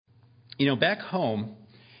Back home,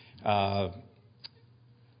 I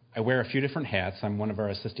wear a few different hats. I'm one of our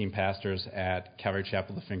assisting pastors at Calvary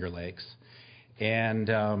Chapel, the Finger Lakes.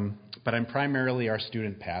 But I'm primarily our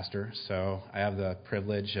student pastor, so I have the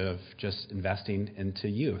privilege of just investing into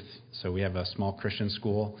youth. So we have a small Christian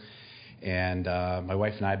school, and my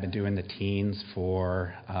wife and I have been doing the teens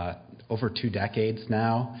for over 2 decades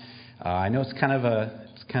now. I know it's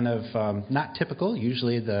kind of not typical.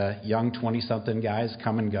 Usually the young 20-something guys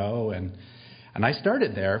come and go, and I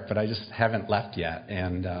started there, but I just haven't left yet.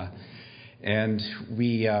 And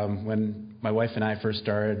we, when my wife and I first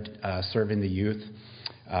started serving the youth,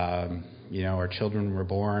 our children were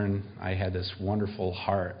born. I had this wonderful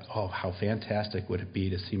heart. Oh, how fantastic would it be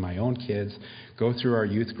to see my own kids go through our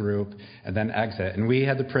youth group and then exit. And we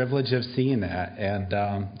had the privilege of seeing that, and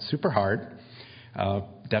super hard.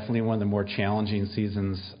 Definitely one of the more challenging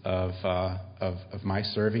seasons of my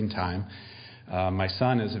serving time. My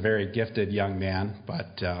son is a very gifted young man,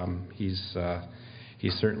 but he's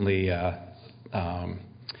certainly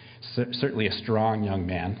certainly a strong young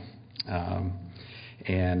man,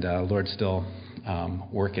 and Lord's still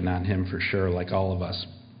working on him for sure, like all of us.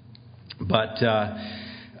 But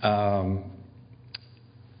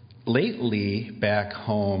lately, back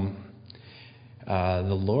home,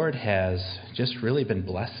 the Lord has just really been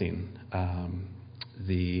blessing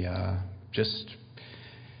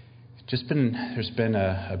there's been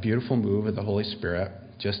a beautiful move of the Holy Spirit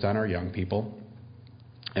just on our young people,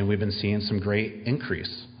 and we've been seeing some great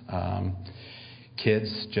increase.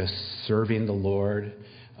 Kids just serving the Lord,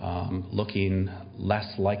 looking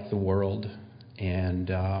less like the world,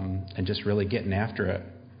 and just really getting after it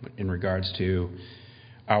in regards to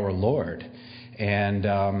our Lord. And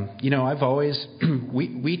I've always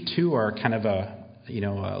we too are kind of a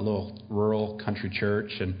little rural country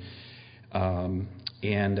church,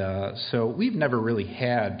 and so we've never really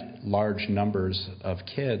had large numbers of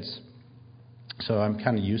kids. So I'm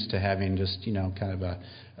kind of used to having just kind of a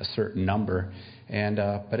certain number,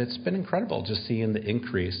 but it's been incredible just seeing the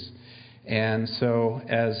increase. And so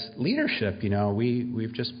as leadership,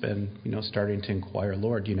 we've just been starting to inquire,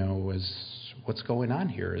 Lord, what's going on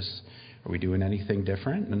here? Are we doing anything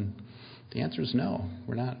different? And the answer is no.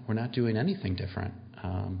 We're not doing anything different.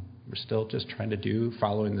 We're still just trying to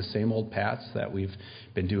following the same old paths that we've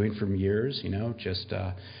been doing for years. Just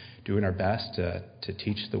doing our best to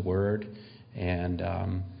teach the Word, and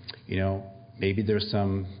maybe there's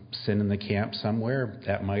some sin in the camp somewhere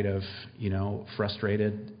that might have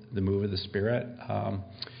frustrated the move of the Spirit.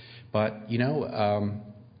 But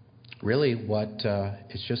really,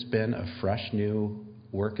 it's just been a fresh new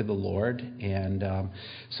work of the Lord, and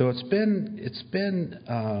so it's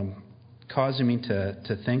been causing me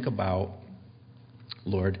to think about,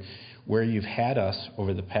 Lord, where you've had us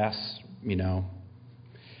over the past,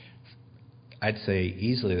 I'd say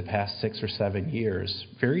easily the past 6 or 7 years.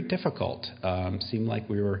 Very difficult. Seemed like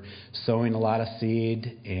we were sowing a lot of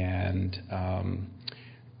seed and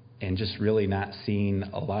just really not seeing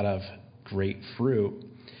a lot of great fruit.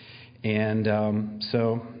 And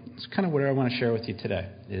so it's kind of what I want to share with you today,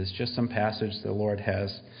 is just some passage the Lord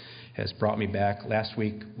has brought me back. Last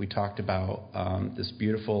week we talked about this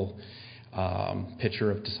beautiful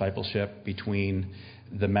picture of discipleship between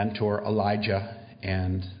the mentor Elijah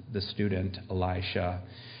and the student Elisha.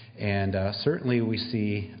 And certainly we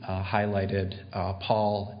see highlighted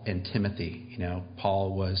Paul and Timothy.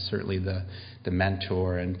 Paul was certainly the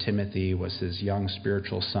mentor, and Timothy was his young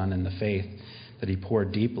spiritual son in the faith that he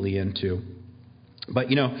poured deeply into. But,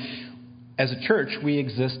 as a church, we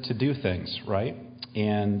exist to do things, right?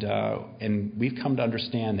 And we've come to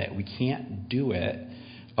understand that we can't do it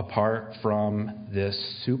apart from this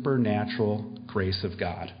supernatural grace of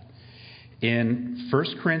God. In 1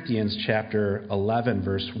 Corinthians chapter 11,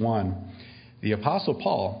 verse 1, the Apostle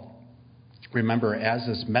Paul, remember, as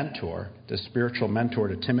this mentor, the spiritual mentor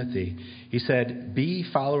to Timothy, he said, "Be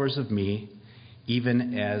followers of me,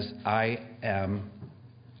 even as I am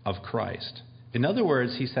of Christ." In other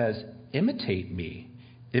words, he says, imitate me.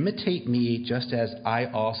 Imitate me just as I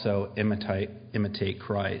also imitate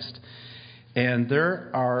Christ. And there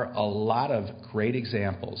are a lot of great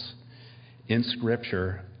examples in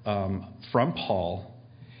Scripture from Paul,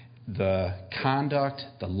 the conduct,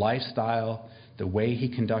 the lifestyle, the way he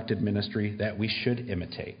conducted ministry that we should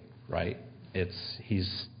imitate, right? He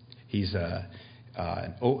was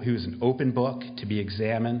an open book to be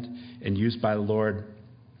examined and used by the Lord,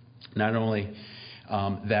 not only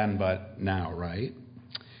then but now, right?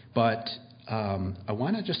 But I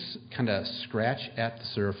want to just kind of scratch at the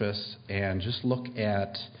surface and just look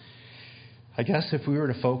at, I guess if we were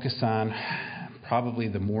to focus on probably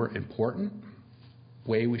the more important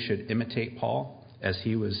way we should imitate Paul as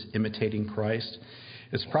he was imitating Christ,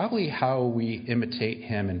 it's probably how we imitate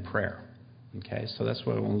him in prayer. Okay, so that's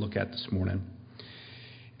what I want to look at this morning.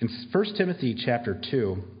 In 1 Timothy chapter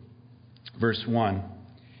 2, verse 1,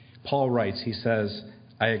 Paul writes, he says,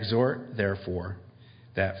 I exhort, therefore,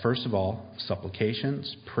 that first of all,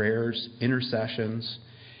 supplications, prayers, intercessions,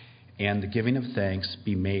 and the giving of thanks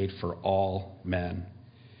be made for all men.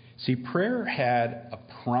 See, prayer had a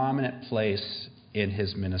prominent place in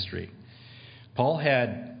his ministry. Paul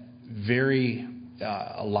had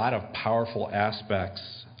a lot of powerful aspects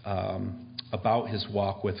about his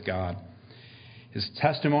walk with God. His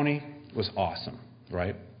testimony was awesome,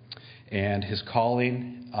 right? And his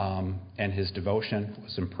calling and his devotion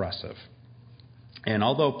was impressive. And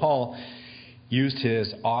although Paul used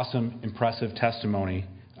his awesome, impressive testimony,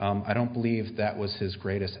 I don't believe that was his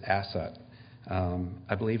greatest asset.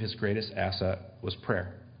 I believe his greatest asset was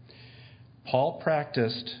prayer. Paul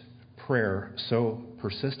practiced prayer so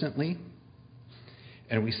persistently,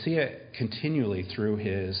 and we see it continually through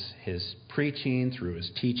his preaching, through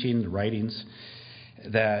his teaching, the writings,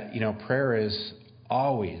 that prayer is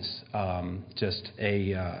always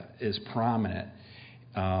is prominent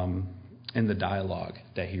in the dialogue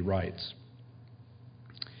that he writes.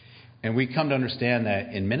 And we come to understand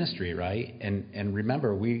that in ministry, right? And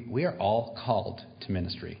remember, we are all called to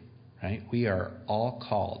ministry, right? We are all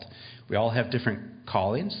called. We all have different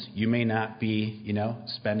callings. You may not be,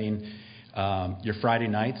 spending your Friday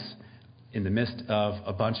nights in the midst of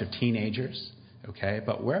a bunch of teenagers, okay?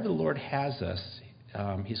 But wherever the Lord has us,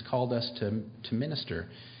 he's called us to minister.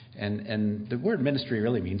 And the word ministry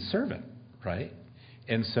really means servant, right?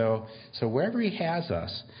 And so wherever he has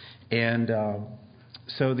us, and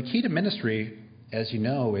so the key to ministry, as you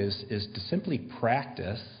know, is to simply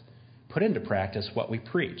put into practice what we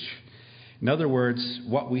preach. In other words,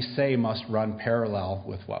 what we say must run parallel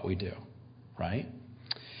with what we do, right?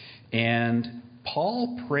 And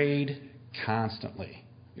Paul prayed constantly.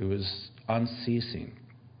 It was unceasing.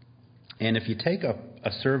 And if you take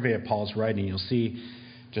a survey of Paul's writing, you'll see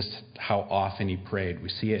just how often he prayed. We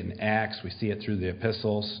see it in Acts. We see it through the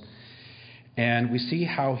epistles. And we see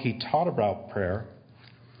how he taught about prayer.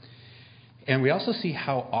 And we also see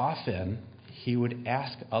how often he would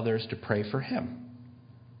ask others to pray for him.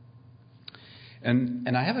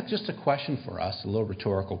 And I have just a question for us, a little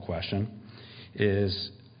rhetorical question, is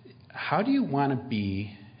how do you want to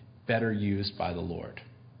be better used by the Lord?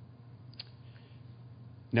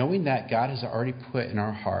 Knowing that God has already put in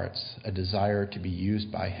our hearts a desire to be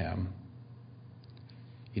used by him,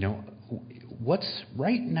 what's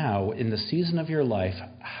right now in the season of your life,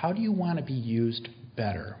 how do you want to be used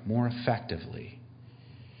better, more effectively,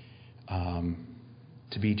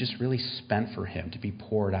 to be just really spent for him, to be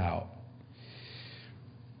poured out?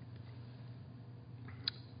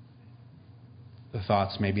 The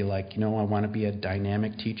thoughts may be like, I want to be a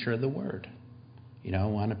dynamic teacher of the word. I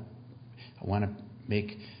want to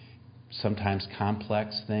make sometimes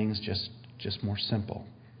complex things just more simple.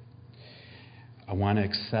 I want to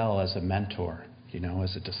excel as a mentor,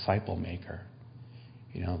 as a disciple maker.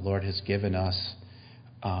 Lord has given us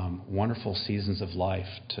wonderful seasons of life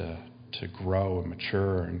to grow and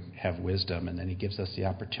mature and have wisdom, and then he gives us the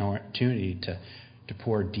opportunity to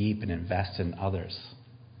pour deep and invest in others.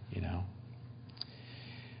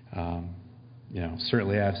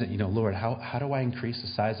 Certainly I've said, Lord, how do I increase the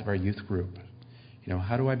size of our youth group?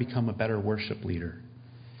 How do I become a better worship leader?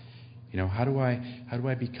 How do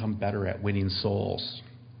I become better at winning souls?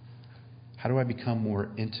 How do I become more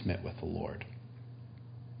intimate with the Lord?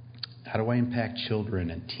 How do I impact children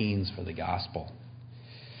and teens for the gospel?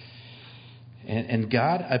 And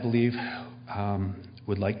God, I believe,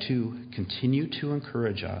 would like to continue to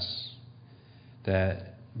encourage us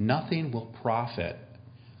that nothing will profit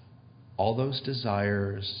all those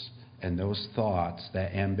desires and those thoughts,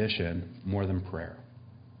 that ambition, more than prayer.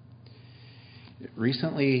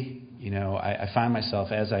 Recently, I find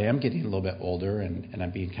myself, as I am getting a little bit older and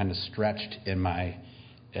I'm being kind of stretched in my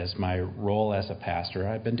role as a pastor,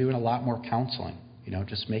 I've been doing a lot more counseling,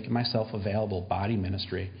 just making myself available, body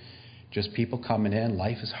ministry, just people coming in.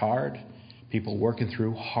 Life is hard, people working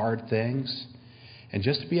through hard things. And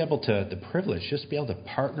just to be able to, the privilege, just to be able to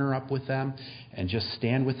partner up with them and just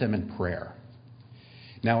stand with them in prayer.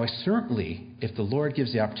 Now, I certainly, if the Lord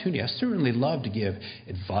gives the opportunity, I certainly love to give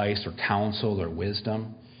advice or counsel or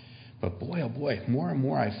wisdom. But boy, oh boy, more and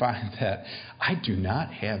more I find that I do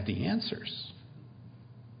not have the answers.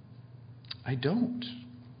 I don't.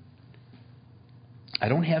 I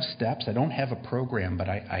don't have steps. I don't have a program, but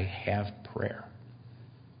I have prayer.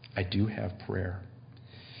 I do have prayer.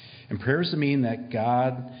 And prayer is the mean that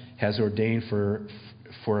God has ordained for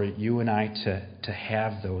for you and I to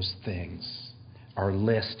have those things, our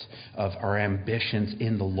list of our ambitions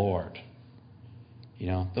in the Lord.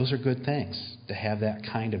 Those are good things, to have that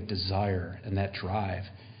kind of desire and that drive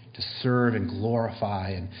to serve and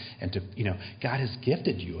glorify and to, God has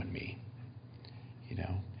gifted you and me.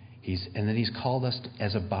 And then He's called us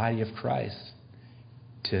as a body of Christ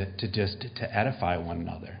to edify one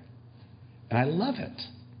another. And I love it.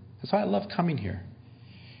 That's why I love coming here.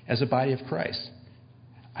 As a body of Christ,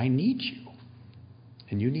 I need you,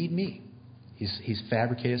 and you need me. He's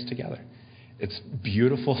fabricated us together. It's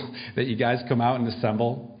beautiful that you guys come out and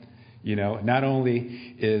assemble. Not only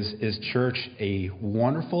is church a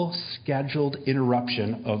wonderful scheduled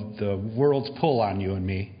interruption of the world's pull on you and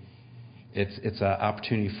me, it's an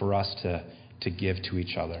opportunity for us to give to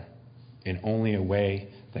each other in only a way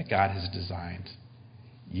that God has designed.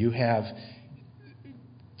 You have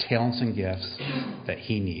talents and gifts that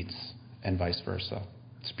He needs, and vice versa.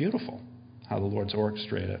 It's beautiful how the Lord's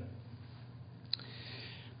orchestrated it.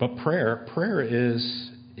 But prayer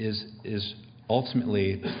is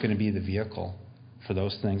ultimately going to be the vehicle for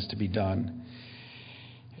those things to be done.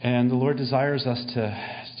 And the Lord desires us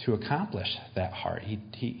to accomplish that heart.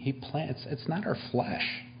 He plans. It's not our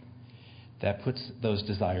flesh that puts those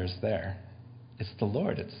desires there. It's the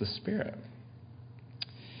Lord. It's the Spirit.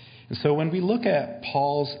 And so when we look at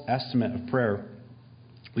Paul's estimate of prayer,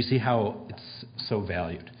 we see how it's so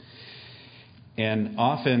valued. And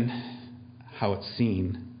often how it's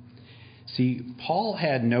seen. See, Paul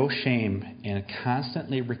had no shame in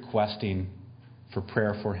constantly requesting for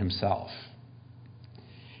prayer for himself.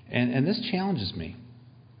 And this challenges me.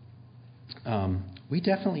 We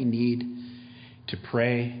definitely need to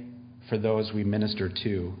pray for those we minister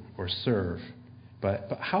to or serve. But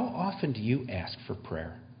how often do you ask for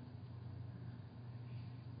prayer?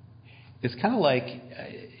 It's kind of like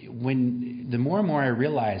when the more and more I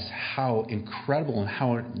realize how incredible and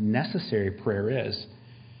how necessary prayer is,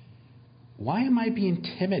 why am I being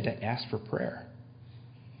timid to ask for prayer?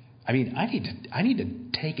 I mean, I need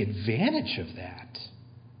to take advantage of that.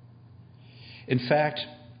 In fact,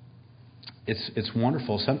 it's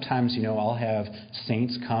wonderful. Sometimes, I'll have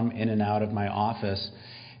saints come in and out of my office,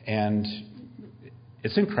 and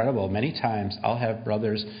it's incredible. Many times I'll have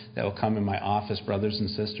brothers that will come in my office, brothers and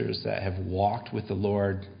sisters that have walked with the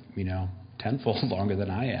Lord, tenfold longer than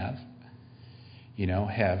I have,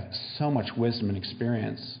 have so much wisdom and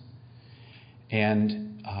experience.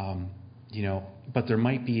 And, but there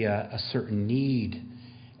might be a certain need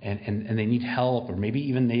and they need help, or maybe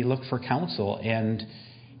even they look for counsel. And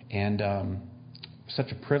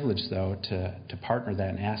such a privilege, though, to partner that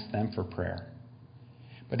and ask them for prayer.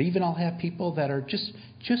 But even I'll have people that are just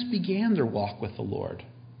began their walk with the Lord.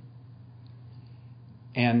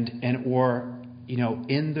 Or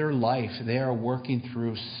in their life, they are working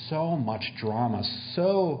through so much drama,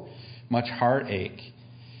 so much heartache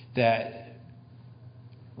that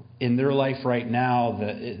in their life right now,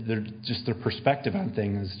 their perspective on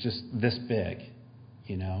things is just this big,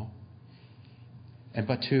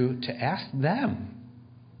 But to ask them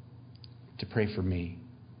to pray for me,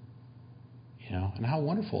 and how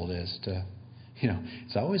wonderful it is to,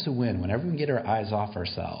 it's always a win whenever we can get our eyes off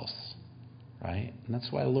ourselves, right? And that's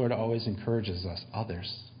why the Lord always encourages us, others,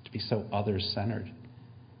 to be so others-centered.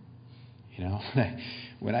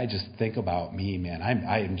 When I just think about me, man,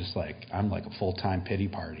 I'm like a full-time pity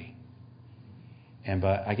party.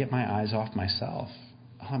 But I get my eyes off myself.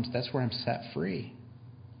 That's where I'm set free,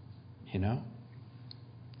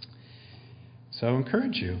 So I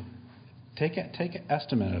encourage you, take an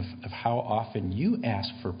estimate of how often you ask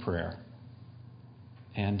for prayer,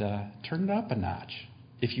 and turn it up a notch.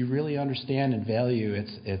 If you really understand and value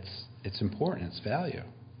its importance, its value.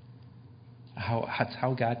 That's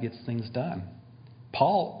how God gets things done.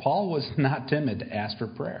 Paul was not timid to ask for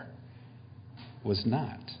prayer. Was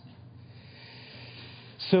not.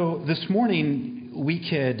 So this morning we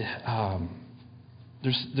could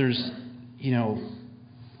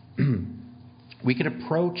we could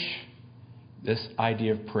approach this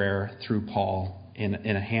idea of prayer through Paul in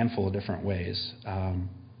a handful of different ways, and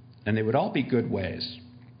they would all be good ways.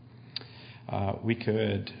 We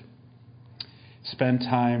could spend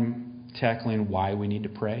time tackling why we need to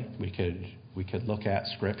pray. We could look at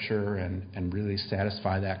Scripture and really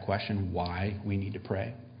satisfy that question, why we need to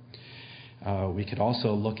pray. We could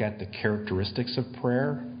also look at the characteristics of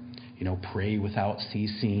prayer. Pray without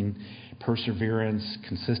ceasing, perseverance,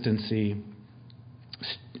 consistency,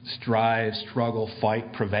 strive, struggle,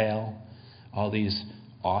 fight, prevail. All these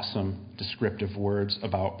awesome descriptive words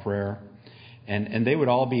about prayer. And they would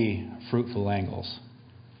all be fruitful angles.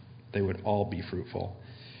 They would all be fruitful.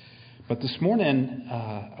 But this morning,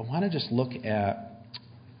 I want to just look at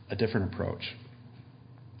a different approach.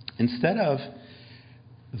 Instead of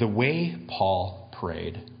the way Paul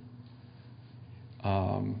prayed,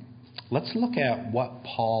 let's look at what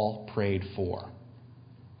Paul prayed for.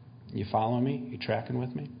 You following me? You tracking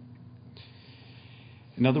with me?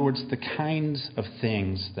 In other words, the kinds of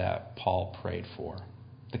things that Paul prayed for,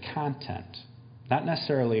 the content, not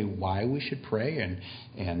necessarily why we should pray and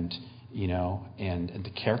the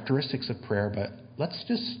characteristics of prayer, but let's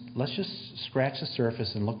just scratch the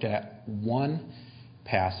surface and look at one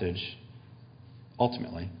passage.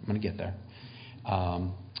 Ultimately, I'm going to get there.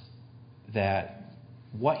 That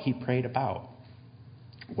what he prayed about,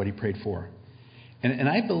 what he prayed for. And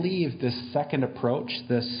I believe this second approach,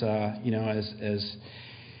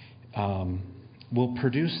 will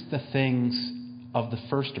produce the things of the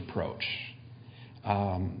first approach.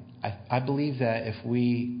 I believe that if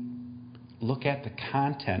we look at the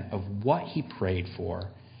content of what he prayed for,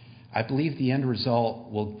 I believe the end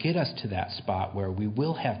result will get us to that spot where we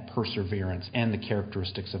will have perseverance and the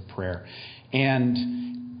characteristics of prayer,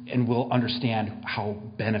 and we'll understand how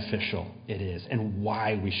beneficial it is and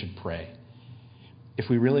why we should pray. If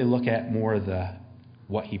we really look at more of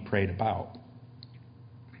what he prayed about.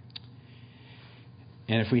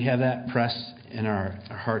 And if we have that pressed in our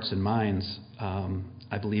hearts and minds,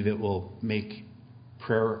 I believe it will make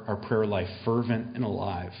our prayer life fervent and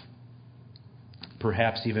alive.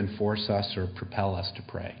 Perhaps even force us or propel us to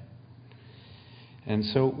pray. And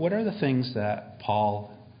so what are the things that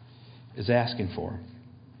Paul is asking for?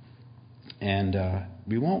 And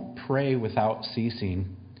we won't pray without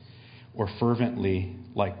ceasing or fervently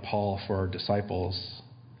like Paul for our disciples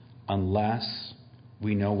unless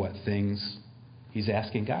we know what things he's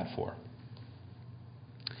asking God for.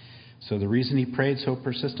 So the reason he prayed so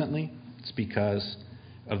persistently is because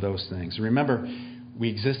of those things. Remember, we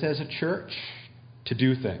exist as a church to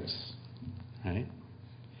do things, right?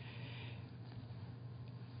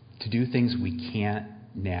 To do things we can't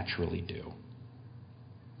naturally do.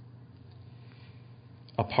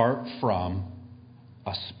 Apart from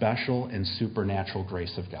a special and supernatural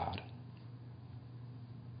grace of God.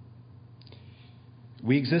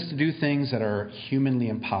 We exist to do things that are humanly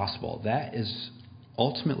impossible. That is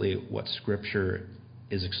ultimately what Scripture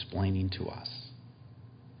is explaining to us.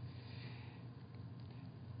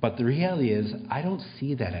 But the reality is, I don't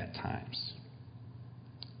see that at times.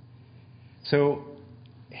 So,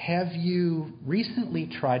 have you recently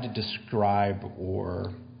tried to describe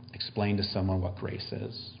or explain to someone what grace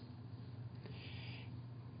is?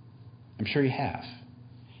 I'm sure you have.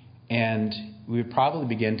 And we would probably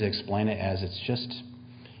begin to explain it as it's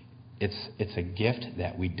a gift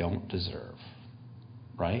that we don't deserve,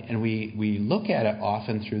 right? And we look at it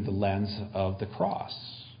often through the lens of the cross.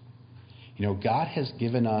 God has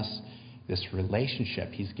given us this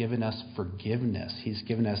relationship. He's given us forgiveness. He's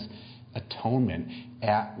given us atonement,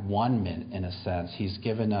 at one-ment in a sense. He's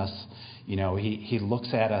given us, he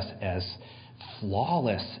looks at us as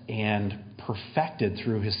flawless and perfected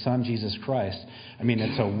through his son, Jesus Christ. I mean,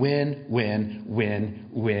 it's a win, win, win,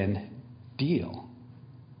 win deal.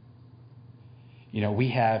 We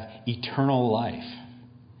have eternal life.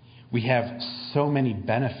 We have so many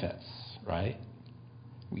benefits, right?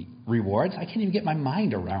 Rewards, I can't even get my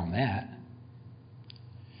mind around that.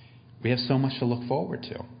 We have so much to look forward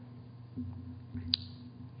to.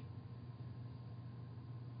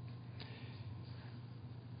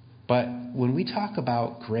 But when we talk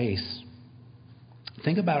about grace,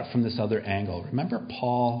 think about it from this other angle. Remember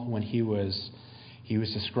Paul, when he was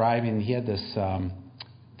describing, he had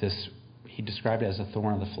he described it as a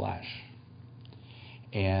thorn of the flesh.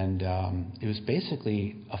 And it was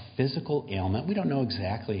basically a physical ailment. We don't know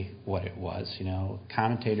exactly what it was.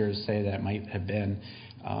 Commentators say that it might have been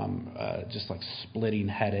just like splitting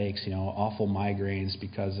headaches, awful migraines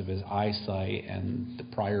because of his eyesight and the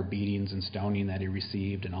prior beatings and stoning that he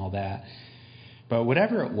received and all that. But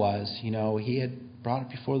whatever it was, he had brought it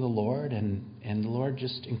before the Lord, and the Lord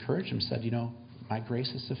just encouraged him, said, my grace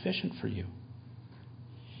is sufficient for you.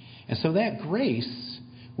 And so that grace,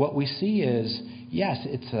 what we see is, yes,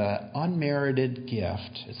 it's an unmerited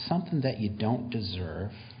gift. It's something that you don't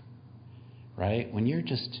deserve, right? When you're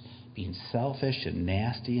just being selfish and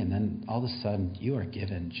nasty, and then all of a sudden you are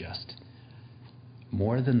given just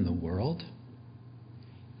more than the world,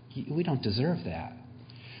 we don't deserve that.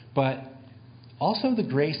 But also the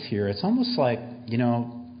grace here, it's almost like, in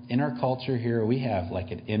our culture here, we have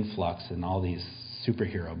like an influx in all these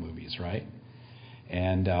superhero movies, right?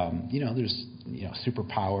 And, there's,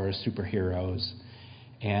 superpowers, superheroes.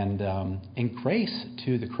 And grace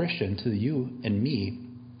to the Christian, to you and me,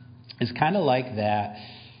 is kind of like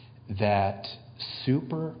that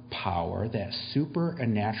superpower, that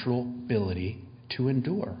supernatural ability to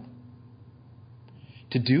endure,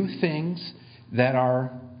 to do things that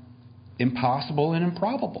are impossible and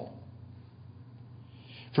improbable.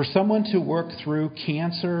 For someone to work through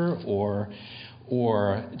cancer or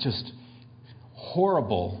just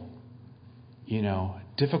horrible,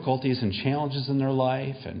 difficulties and challenges in their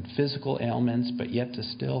life and physical ailments, but yet to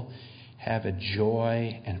still have a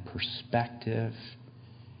joy and a perspective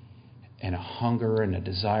and a hunger and a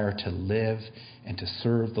desire to live and to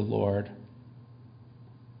serve the Lord.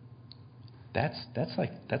 That's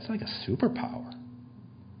like a superpower.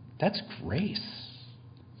 That's grace.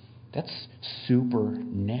 That's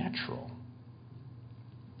supernatural.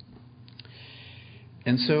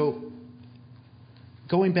 And so,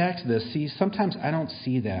 going back to this, sometimes I don't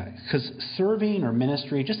see that, because serving or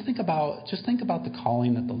ministry, just think about the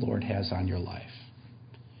calling that the Lord has on your life.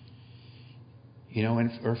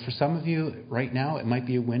 Or for some of you right now, it might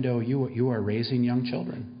be a window. You are raising young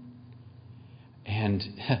children, and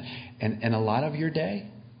a lot of your day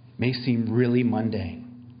may seem really mundane,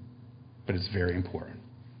 but it's very important.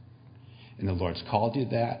 And the Lord's called you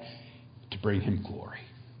that to bring Him glory.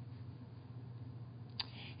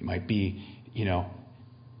 You might be,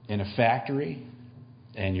 in a factory,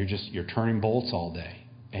 and you're turning bolts all day,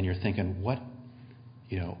 and you're thinking,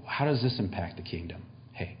 how does this impact the kingdom?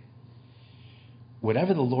 Hey,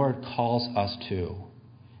 whatever the Lord calls us to,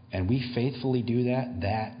 and we faithfully do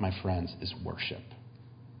that, my friends, is worship.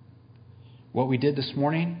 What we did this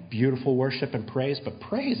morning, beautiful worship and praise, but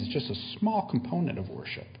praise is just a small component of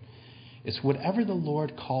worship. It's whatever the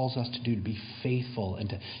Lord calls us to do, to be faithful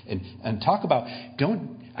and talk about.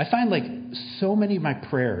 I find like so many of my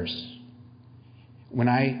prayers when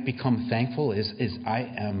I become thankful is I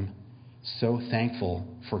am so thankful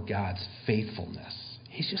for God's faithfulness.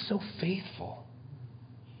 He's just so faithful.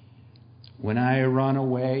 When I run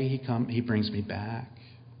away, He brings me back.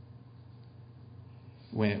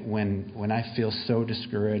 When I feel so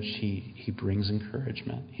discouraged, He brings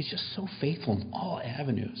encouragement. He's just so faithful in all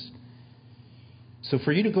avenues. So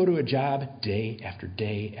for you to go to a job day after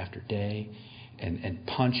day after day and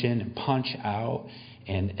punch in and punch out,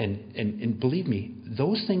 and believe me,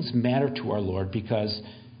 those things matter to our Lord because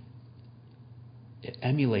it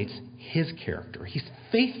emulates His character. He's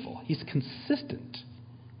faithful. He's consistent.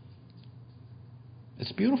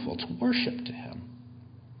 It's beautiful. It's worship to Him.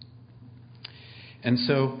 And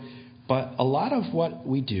so, but a lot of what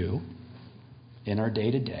we do in our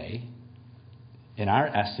day-to-day, in our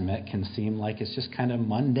estimate, can seem like it's just kind of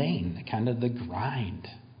mundane, kind of the grind.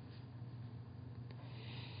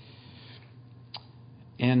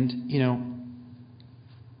 And,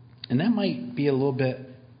 and that might be a little bit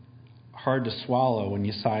hard to swallow when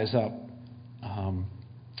you size up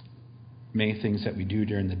many things that we do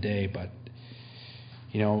during the day. But,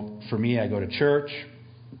 for me, I go to church.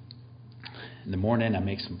 In the morning, I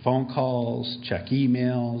make some phone calls, check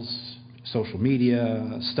emails, social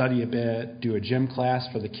media, study a bit, do a gym class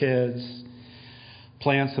for the kids,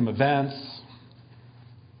 plan some events,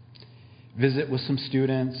 visit with some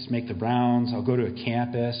students, make the rounds. I'll go to a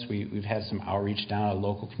campus. We've had some outreach down at a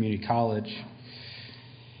local community college.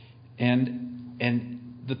 And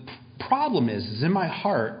the problem is in my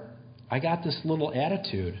heart, I got this little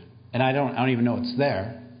attitude, and I don't even know it's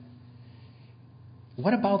there.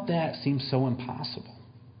 What about that seems so impossible?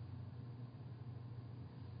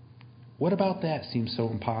 What about that seems so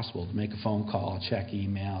impossible, to make a phone call, check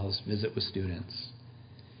emails, visit with students?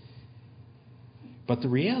 But the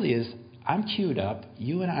reality is, I'm queued up,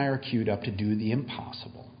 you and I are queued up to do the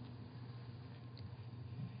impossible.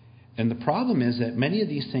 And the problem is that many of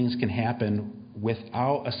these things can happen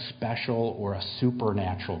without a special or a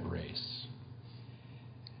supernatural grace.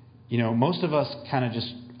 Most of us kind of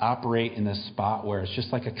just operate in this spot where it's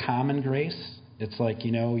just like a common grace. It's like,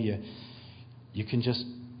 you can just,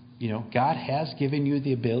 God has given you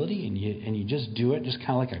the ability, and you just do it, just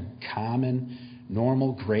kind of like a common,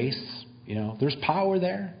 normal grace. There's power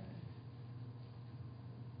there.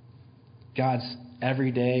 God's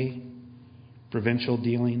everyday provincial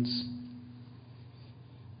dealings.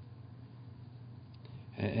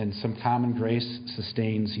 And some common grace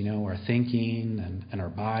sustains, our thinking and our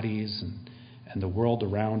bodies and the world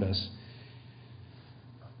around us.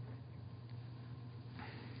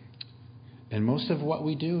 And most of what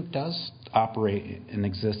we do does operate and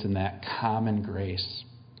exist in that common grace.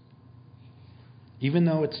 Even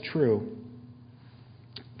though it's true,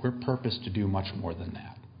 we're purposed to do much more than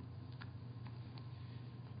that.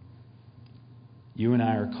 You and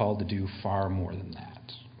I are called to do far more than that.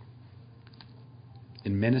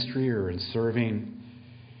 In ministry or in serving,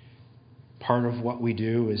 Part of what we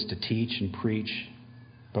do is to teach and preach,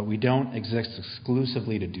 but we don't exist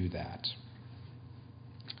exclusively to do that.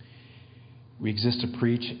 We exist to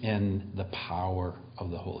preach in the power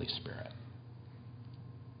of the Holy Spirit,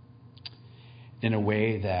 in a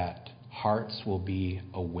way that hearts will be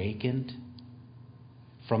awakened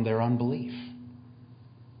from their unbelief,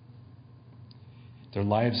 their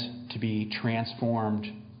lives to be transformed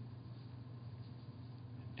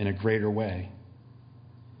in a greater way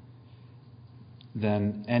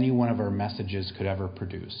than any one of our messages could ever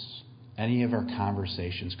produce, any of our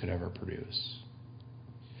conversations could ever produce.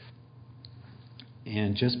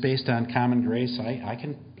 And just based on common grace, I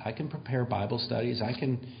can prepare Bible studies. I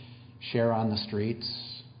can share on the streets.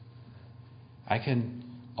 I can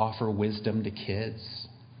offer wisdom to kids.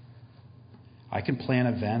 I can plan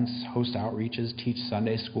events, host outreaches, teach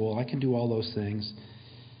Sunday school. I can do all those things.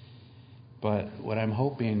 But what I'm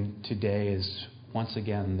hoping today is, once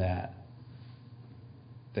again, that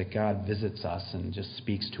God visits us and just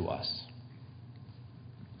speaks to us.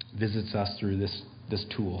 Visits us through this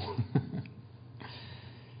tool.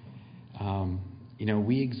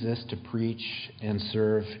 We exist to preach and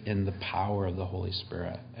serve in the power of the Holy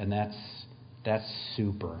Spirit. And that's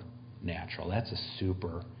supernatural. That's a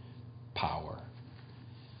super power.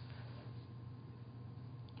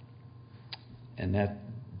 And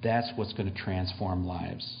that's what's going to transform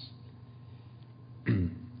lives.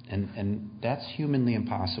 And that's humanly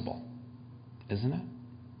impossible, isn't it?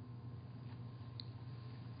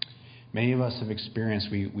 Many of us have experienced,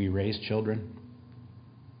 we raise children,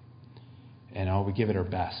 and we give it our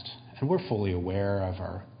best. And we're fully aware of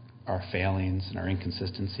our failings and our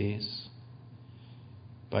inconsistencies.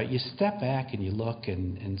 But you step back and you look,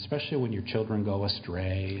 and especially when your children go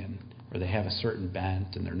astray, or they have a certain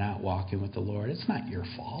bent and they're not walking with the Lord, it's not your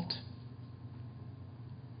fault.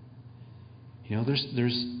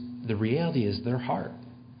 There's the reality is their heart.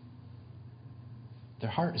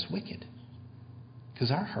 Their heart is wicked.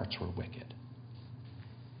 Because our hearts were wicked.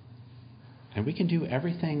 And we can do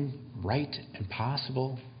everything right and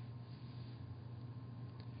possible,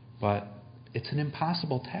 but it's an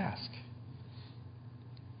impossible task.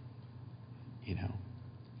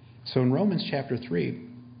 So in Romans chapter 3,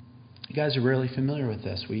 you guys are really familiar with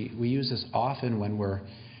this. We use this often when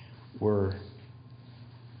we're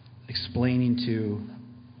explaining to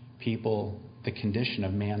people the condition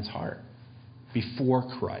of man's heart before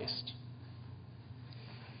Christ.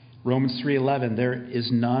 Romans 3:11, there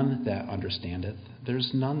is none that understandeth.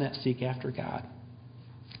 There's none that seek after God.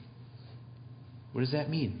 What does that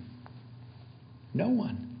mean? No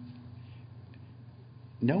one.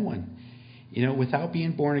 No one. Without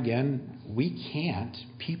being born again,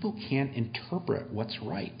 people can't interpret what's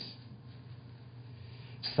right.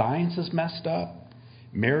 Science is messed up.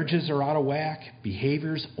 Marriages are out of whack.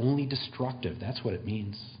 Behavior's only destructive. That's what it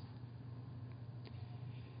means.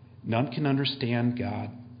 None can understand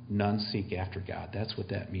God. None seek after God. That's what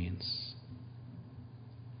that means.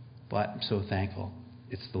 But I'm so thankful.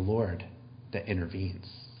 It's the Lord that intervenes.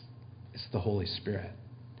 It's the Holy Spirit.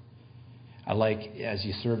 I like, as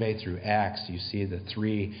you survey through Acts, you see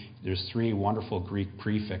there's three wonderful Greek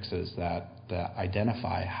prefixes that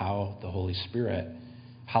identify how the Holy Spirit,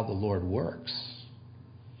 how the Lord works.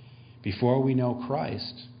 Before we know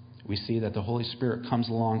Christ, we see that the Holy Spirit comes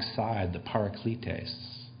alongside the Parakletos.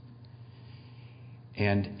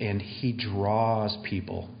 And he draws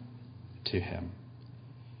people to him.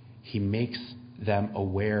 He makes them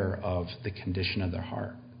aware of the condition of their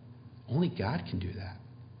heart. Only God can do that.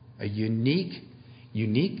 A unique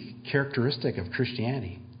characteristic of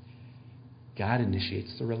Christianity. God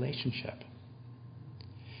initiates the relationship.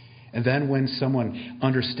 And then when someone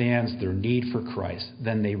understands their need for Christ,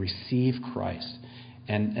 then they receive Christ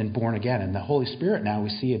and born again. And the Holy Spirit, now we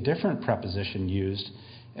see a different preposition used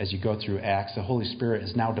as you go through Acts. The Holy Spirit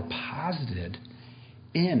is now deposited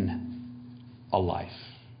in a life.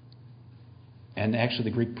 And actually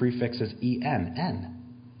the Greek prefix is en.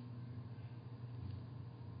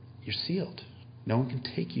 You're sealed. No one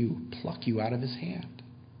can pluck you out of his hand.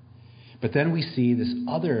 But then we see this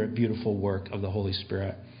other beautiful work of the Holy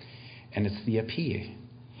Spirit, and it's the epi.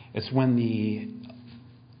 It's when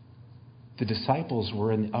the disciples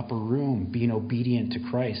were in the upper room being obedient to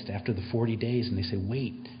Christ after the 40 days, and they say,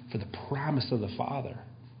 wait for the promise of the Father.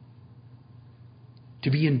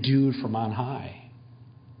 To be endued from on high.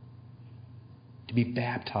 To be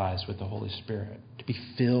baptized with the Holy Spirit. To be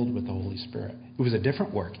filled with the Holy Spirit. It was a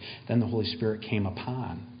different work than the Holy Spirit came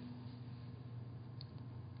upon.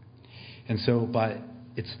 And so, but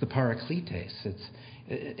it's the Parakletos.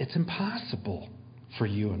 It's impossible for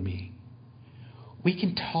you and me. We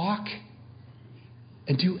can talk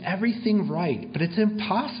and do everything right. But it's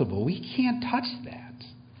impossible. We can't touch that.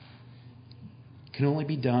 It can only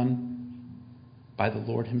be done by the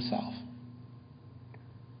Lord himself.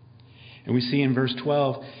 And we see in verse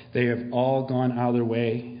 12, they have all gone out of their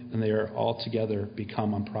way, and they are altogether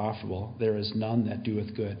become unprofitable. There is none that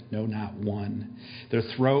doeth good, no, not one. Their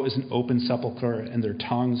throat is an open sepulchre, and their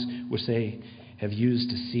tongues, which they have used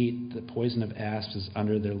deceit, the poison of asps is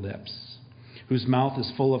under their lips, whose mouth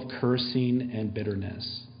is full of cursing and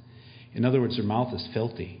bitterness. In other words, their mouth is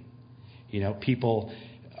filthy. People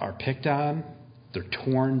are picked on, they're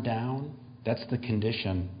torn down. That's the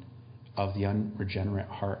condition of the unregenerate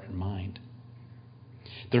heart and mind.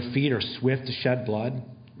 Their feet are swift to shed blood,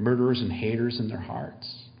 murderers and haters in their hearts.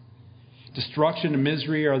 Destruction and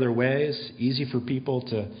misery are their ways. Easy for people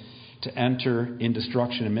to enter in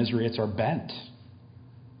destruction and misery. It's our bent.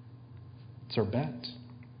 It's our bent.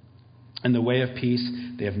 And the way of peace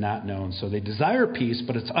they have not known. So they desire peace,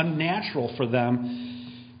 but it's unnatural for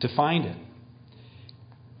them to find it.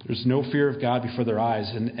 There's no fear of God before their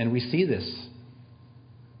eyes. And we see this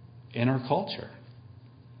in our culture.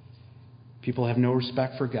 People have no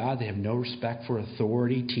respect for God. They have no respect for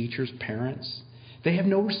authority, teachers, parents. They have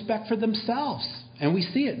no respect for themselves. And we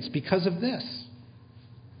see it. It's because of this.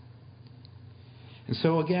 And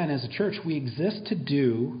so again, as a church, we exist to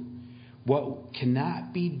do what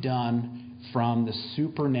cannot be done from the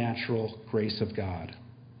supernatural grace of God.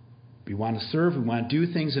 We want to serve. We want to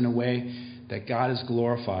do things in a way that God is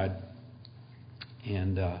glorified.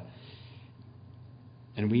 And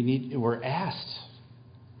we're asked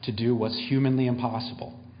to do what's humanly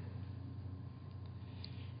impossible.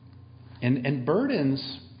 And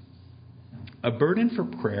burdens, a burden for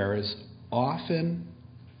prayer is often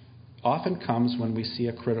comes when we see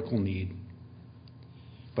a critical need.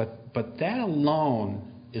 But that alone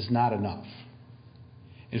is not enough.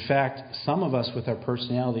 In fact, some of us with our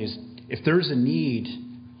personalities, if there's a need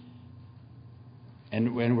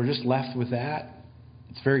and we're just left with that,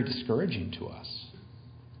 it's very discouraging to us.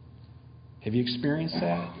 Have you experienced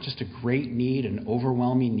that? Just a great need, an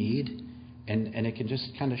overwhelming need, and it can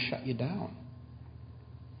just kind of shut you down.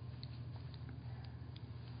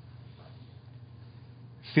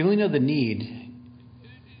 Feeling of the need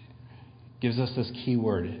gives us this key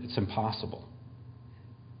word. It's impossible.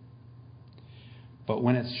 But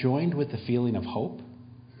when it's joined with the feeling of hope,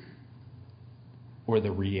 or the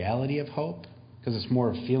reality of hope, because it's more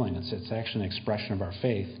of a feeling, it's actually an expression of our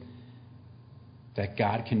faith, that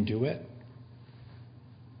God can do it,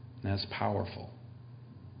 that's powerful.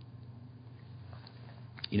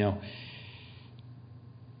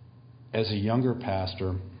 As a younger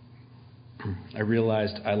pastor, I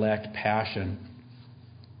realized I lacked passion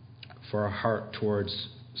for a heart towards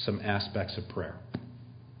some aspects of prayer.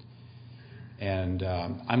 And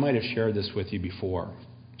I might have shared this with you before,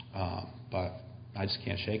 but I just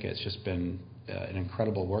can't shake it. It's just been an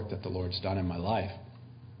incredible work that the Lord's done in my life.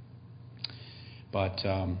 But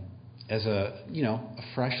as a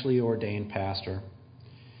freshly ordained pastor,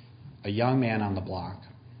 a young man on the block,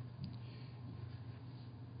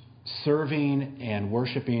 serving and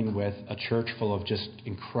worshiping with a church full of just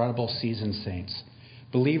incredible seasoned saints,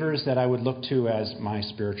 believers that I would look to as my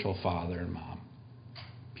spiritual father and mom,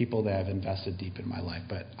 people that have invested deep in my life.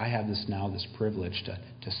 But I have this privilege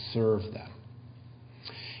to serve them.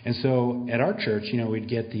 And so at our church, we'd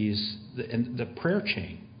get the prayer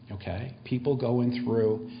chain, okay? People going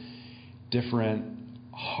through different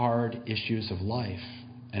hard issues of life,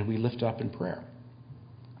 and we lift up in prayer.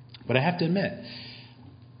 But I have to admit,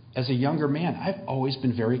 as a younger man, I've always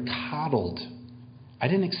been very coddled. I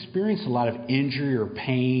didn't experience a lot of injury or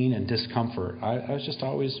pain and discomfort. I was just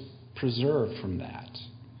always preserved from that.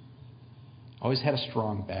 Always had a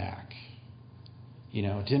strong back.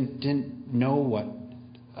 Didn't know what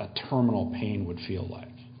a terminal pain would feel like.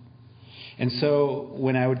 And so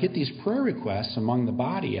when I would get these prayer requests among the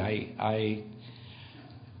body, I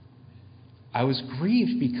was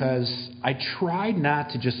grieved because I tried not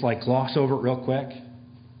to just gloss over it real quick.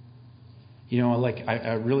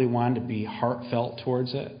 I really wanted to be heartfelt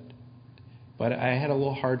towards it, but I had a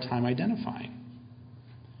little hard time identifying.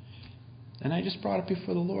 And I just brought it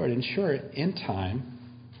before the Lord. And sure, in time,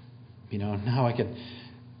 now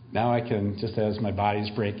I can just as my body's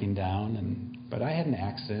breaking down, but I had an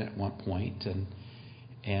accident at one point, and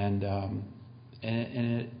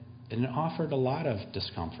it offered a lot of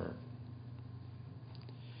discomfort.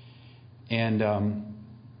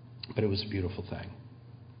 But it was a beautiful thing.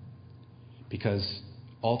 Because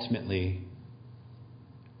ultimately,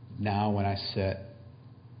 now when I sit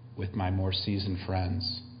with my more seasoned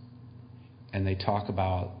friends and they talk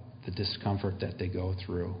about the discomfort that they go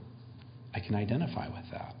through, I can identify with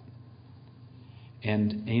that.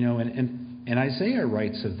 And Isaiah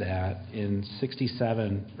writes of that in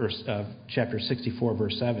 67, or chapter 64,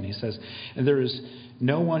 verse 7. He says, "And there is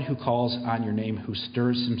no one who calls on your name who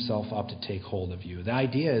stirs himself up to take hold of you." The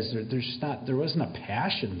idea is there wasn't a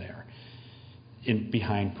passion there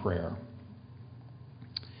behind prayer.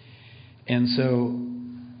 And so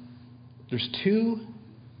there's two,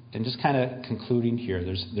 and just kind of concluding here,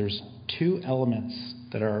 there's two elements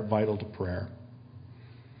that are vital to prayer.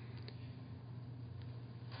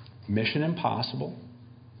 Mission impossible,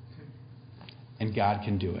 and God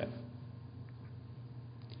can do it.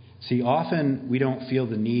 See, often we don't feel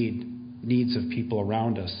the needs of people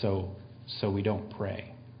around us, so we don't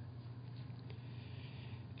pray.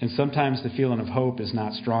 And sometimes the feeling of hope is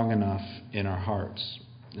not strong enough in our hearts,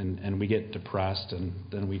 and we get depressed, and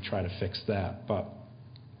then we try to fix that.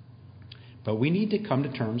 But we need to come to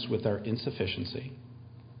terms with our insufficiency,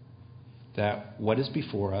 that what is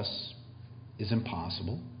before us is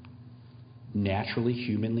impossible, naturally,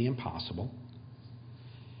 humanly impossible,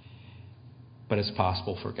 but it's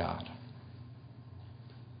possible for God.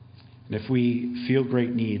 And if we feel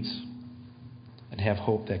great needs and have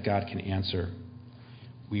hope that God can answer,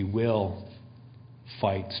 we will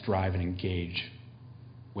fight, strive, and engage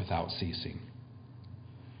without ceasing.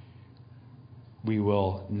 We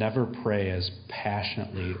will never pray as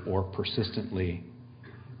passionately or persistently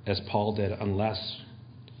as Paul did unless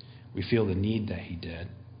we feel the need that he did,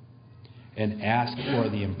 and ask for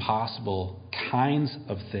the impossible kinds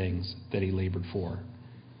of things that he labored for.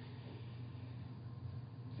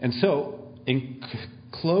 And so, in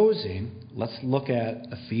closing, let's look at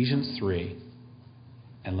Ephesians 3,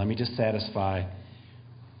 and let me just satisfy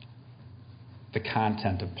the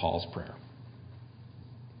content of Paul's prayer.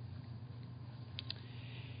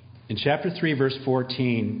 In chapter 3, verse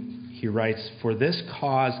 14, he writes, "For this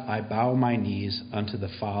cause I bow my knees unto the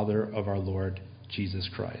Father of our Lord Jesus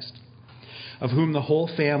Christ, of whom the whole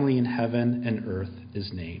family in heaven and earth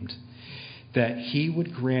is named, that he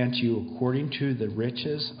would grant you, according to the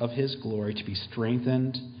riches of his glory, to be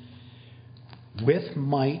strengthened with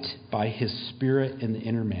might by his Spirit in the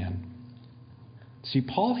inner man." See,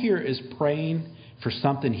 Paul here is praying for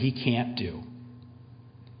something he can't do.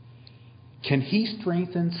 Can he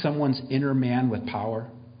strengthen someone's inner man with power?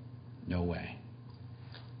 No way.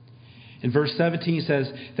 In verse 17 he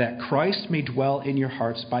says, "That Christ may dwell in your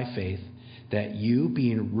hearts by faith, that you,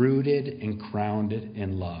 being rooted and grounded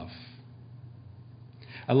in love."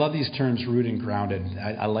 I love these terms, rooted and grounded.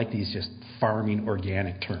 I like these just farming,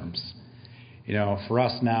 organic terms. For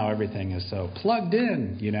us now, everything is so plugged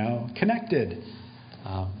in, connected.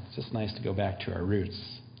 It's just nice to go back to our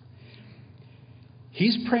roots.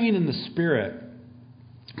 He's praying in the Spirit,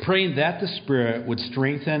 praying that the Spirit would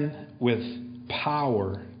strengthen with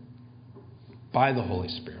power by the Holy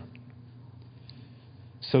Spirit,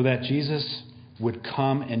 so that Jesus would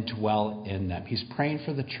come and dwell in them. He's praying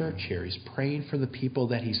for the church here. He's praying for the people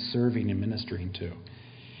that he's serving and ministering to.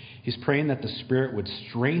 He's praying that the Spirit would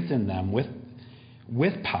strengthen them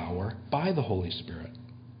with power by the Holy Spirit,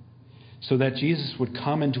 so that Jesus would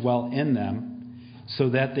come and dwell in them, so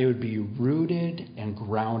that they would be rooted and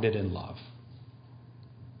grounded in love.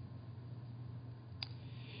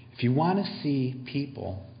 If you want to see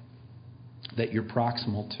people that you're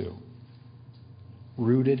proximal to,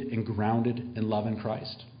 rooted and grounded in love in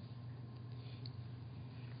Christ,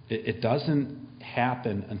 it doesn't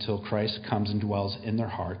happen until Christ comes and dwells in their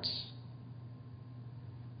hearts.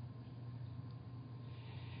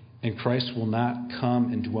 And Christ will not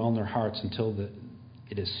come and dwell in their hearts until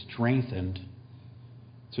it is strengthened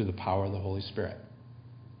through the power of the Holy Spirit.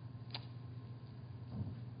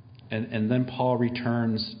 And then Paul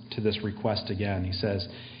returns to this request again. He says,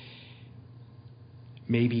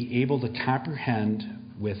 "May be able to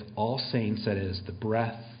comprehend with all saints, that is, the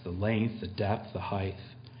breadth, the length, the depth, the height,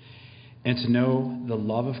 and to know the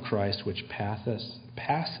love of Christ, which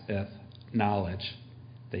passeth knowledge,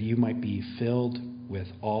 that you might be filled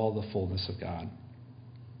with all the fullness of God."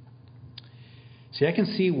 See, I can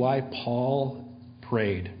see why Paul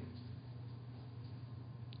prayed.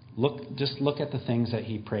 Just look at the things that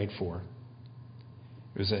he prayed for.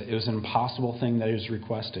 It was an impossible thing that he was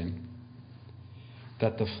requesting,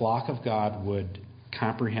 that the flock of God would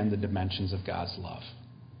comprehend the dimensions of God's love.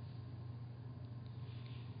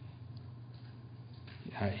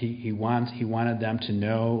 He wanted them to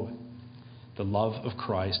know the love of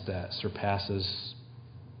Christ that surpasses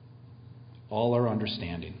all our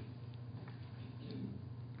understanding,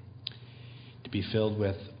 to be filled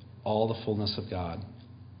with all the fullness of God.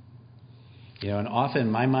 And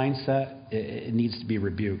often my mindset, it needs to be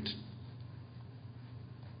rebuked.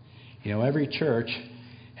 Every church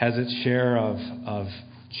has its share of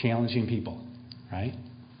challenging people, right?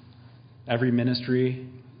 Every ministry,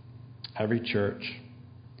 every church.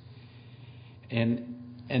 And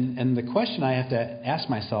the question I have to ask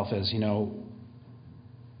myself is,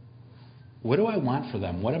 what do I want for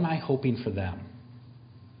them? What am I hoping for them?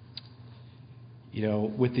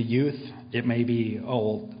 With the youth, it may be,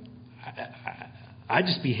 I'd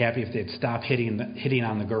just be happy if they'd stop hitting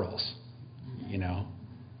on the girls,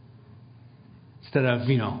 instead of,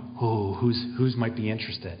 who's might be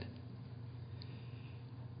interested,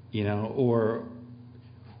 or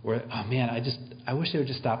oh man, I wish they would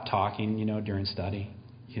just stop talking, during study,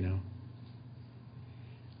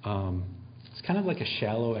 It's kind of like a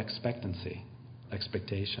shallow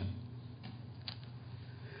expectation.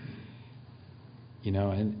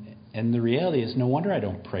 And the reality is, no wonder I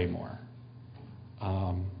don't pray more.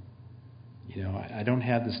 I don't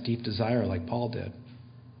have this deep desire like Paul did.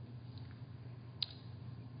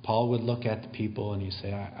 Paul would look at the people and he'd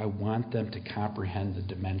say, I want them to comprehend the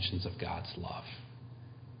dimensions of God's love.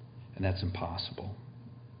 And that's impossible.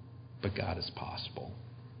 But God is possible.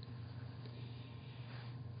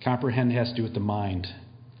 Comprehend has to do with the mind.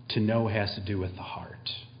 To know has to do with the heart.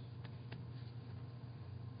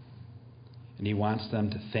 And he wants them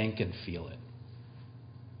to think and feel it.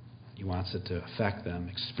 He wants it to affect them,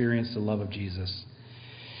 experience the love of Jesus,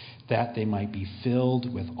 that they might be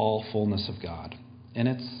filled with all fullness of God. And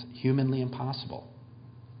it's humanly impossible.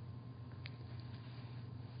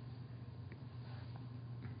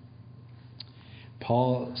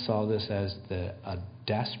 Paul saw this as a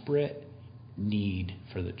desperate need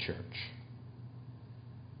for the church.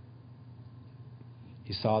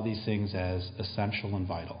 He saw these things as essential and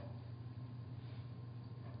vital.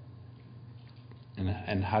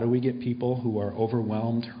 And how do we get people who are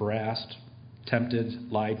overwhelmed, harassed,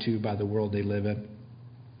 tempted, lied to by the world they live in?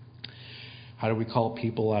 How do we call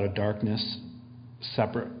people out of darkness,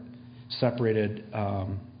 separated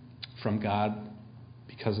from God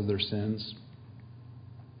because of their sins?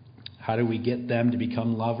 How do we get them to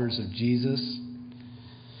become lovers of Jesus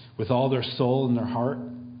with all their soul and their heart?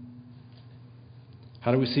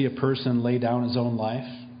 How do we see a person lay down his own life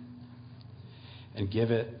and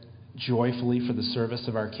give it joyfully for the service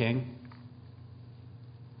of our King?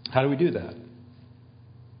 How do we do that?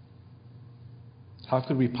 How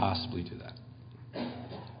could we possibly do that?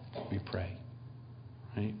 We pray.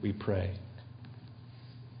 Right? We pray.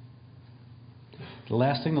 The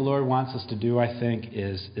last thing the Lord wants us to do, I think,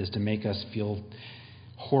 is to make us feel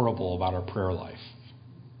horrible about our prayer life.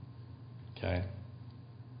 Okay?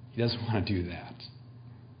 He doesn't want to do that.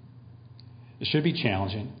 It should be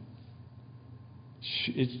challenging.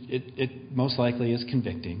 It most likely is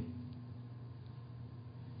convicting.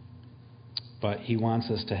 But he wants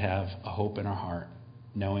us to have a hope in our heart,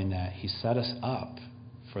 knowing that he set us up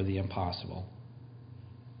for the impossible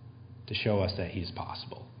to show us that he's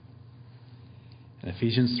possible. And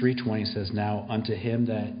Ephesians 3:20 says, "Now unto him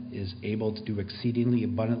that is able to do exceedingly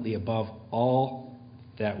abundantly above all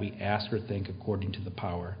that we ask or think, according to the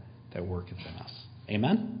power that worketh in us."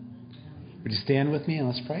 Amen? Would you stand with me and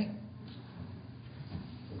let's pray?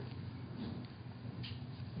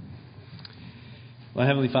 Well,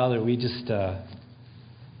 Heavenly Father, we just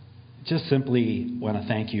simply want to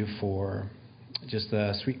thank you for just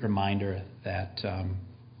a sweet reminder that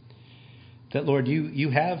Lord, you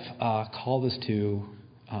have called us to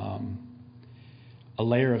a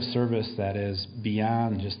layer of service that is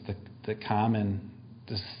beyond just the common,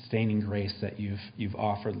 the sustaining grace that you've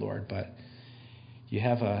offered, Lord. But you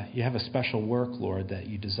have a special work, Lord, that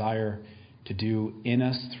you desire to do in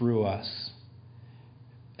us, through us.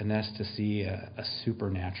 And that's to see a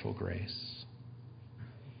supernatural grace,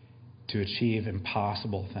 to achieve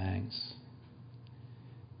impossible things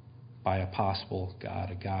by a possible God,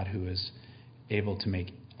 a God who is able to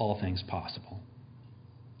make all things possible.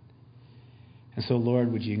 And so,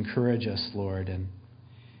 Lord, would you encourage us, Lord,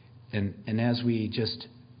 and as we just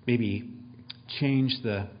maybe change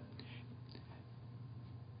the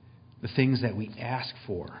things that we ask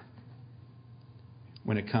for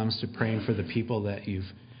when it comes to praying for the people that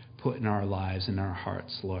you've put in our lives and our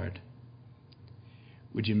hearts, Lord.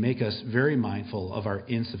 Would you make us very mindful of our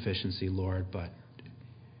insufficiency, Lord, but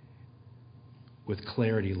with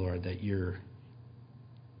clarity, Lord, that you're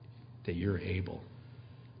able.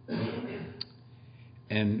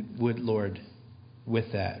 And would, Lord,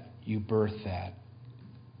 with that, you birth that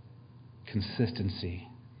consistency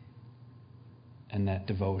and that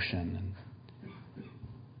devotion.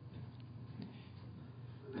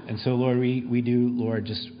 And so, Lord, we do, Lord,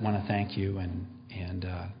 just want to thank you. And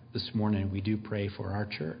this morning we do pray for our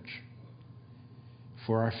church,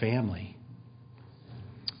 for our family.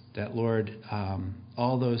 That, Lord,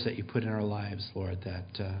 all those that you put in our lives, Lord,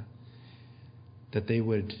 that they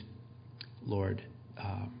would, Lord,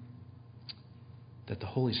 that the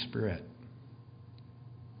Holy Spirit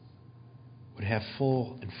would have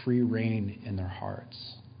full and free reign in their hearts,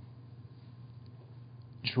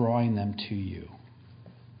 drawing them to you,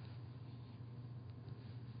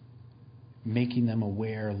 making them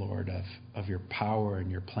aware, Lord, of your power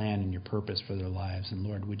and your plan and your purpose for their lives. And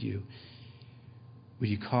Lord, would you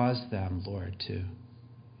cause them, Lord,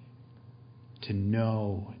 to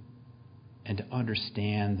know and to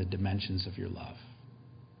understand the dimensions of your love.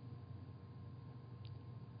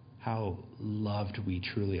 How loved we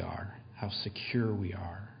truly are, how secure we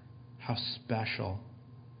are, how special,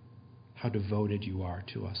 how devoted you are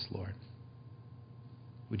to us, Lord.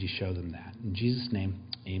 Would you show them that? In Jesus' name,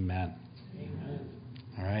 amen. Amen.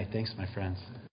 All right, thanks, my friends.